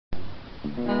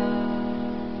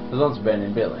There's once Ben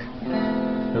and Billy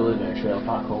who lived in a trailer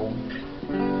park home.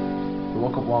 He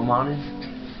woke up one morning,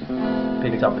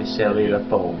 picked up his cellular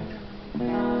phone.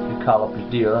 He called up his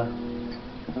dealer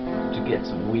to get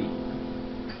some weed.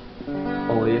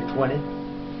 Only at 20,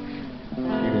 he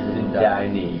was in dire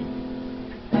need.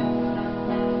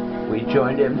 We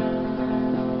joined him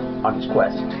on his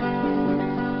quest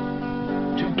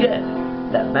to get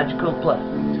that magical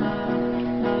plant.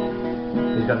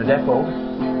 He's gonna defo,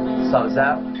 sort us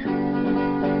out.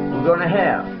 We're gonna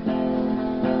have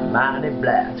a mighty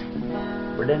blast.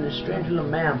 But then a strange little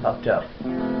man popped up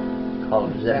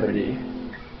called Zebedee.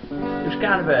 He was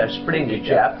kind of a springy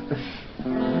chap,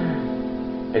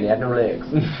 and he had no legs.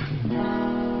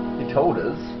 He told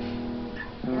us,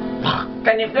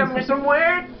 "Can you give me some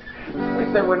weed?" We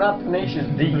said we're not tenacious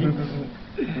D.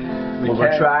 We'll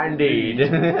try indeed.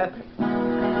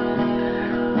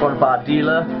 One of our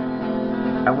dealer,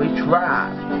 and we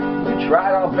tried. We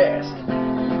tried our best,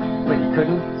 but he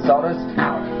couldn't sort us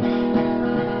out.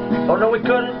 Oh no, we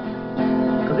couldn't,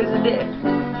 because he's a dick.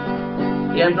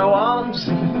 He had no arms,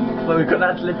 so we couldn't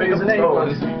actually pick up his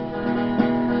toes.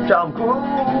 Tom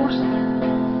Cruise.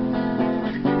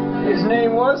 His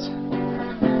name was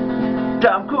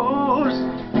Tom Cruise.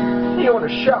 He owned a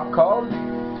shop called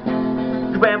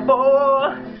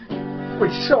Grandpa,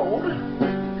 which sold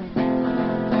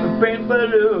the pink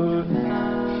balloon.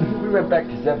 We went back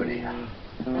to Zebedee.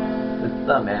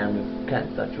 The man, we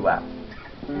can't touch you out.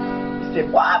 He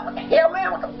said, "What the hell,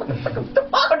 man? What the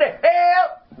hell?"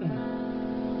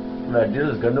 The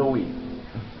dealer's got no weed.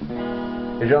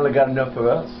 He's only got enough for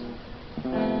us,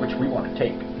 Which we want to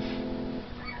take.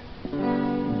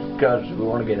 because we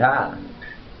want to get high.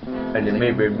 And then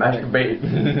maybe masturbate.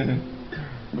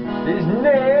 His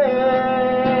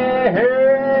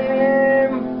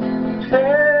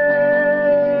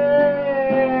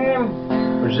name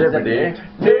Was Zebedee.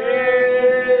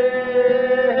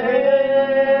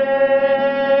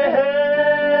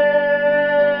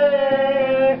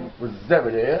 Was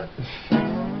Zebedee.